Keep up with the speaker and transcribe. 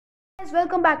Guys,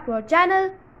 welcome back to our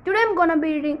channel. Today I'm gonna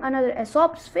be reading another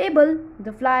aesops fable,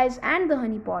 The Flies and the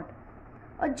Honey Pot.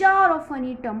 A jar of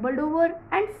honey tumbled over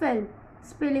and fell,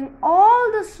 spilling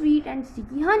all the sweet and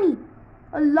sticky honey.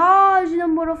 A large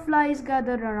number of flies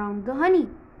gathered around the honey.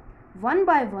 One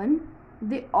by one,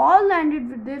 they all landed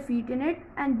with their feet in it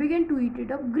and began to eat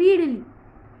it up greedily.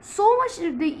 So much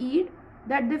did they eat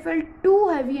that they felt too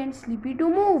heavy and sleepy to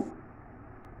move.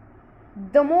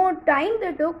 The more time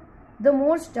they took, the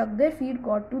more stuck their feet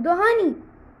got to the honey.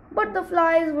 But the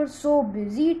flies were so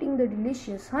busy eating the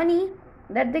delicious honey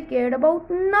that they cared about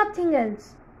nothing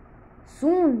else.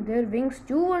 Soon their wings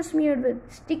too were smeared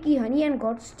with sticky honey and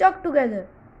got stuck together.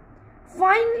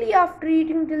 Finally, after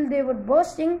eating till they were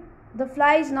bursting, the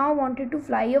flies now wanted to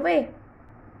fly away.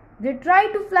 They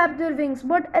tried to flap their wings,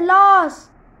 but alas,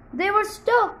 they were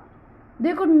stuck.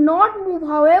 They could not move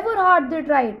however hard they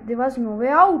tried. There was no way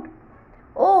out.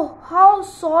 Oh, how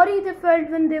sorry they felt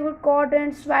when they were caught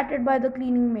and swatted by the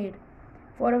cleaning maid.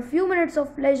 For a few minutes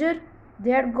of pleasure,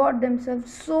 they had got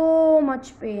themselves so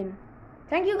much pain.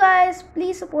 Thank you guys.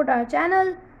 Please support our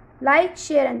channel. Like,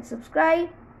 share and subscribe.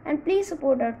 And please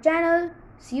support our channel.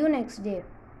 See you next day.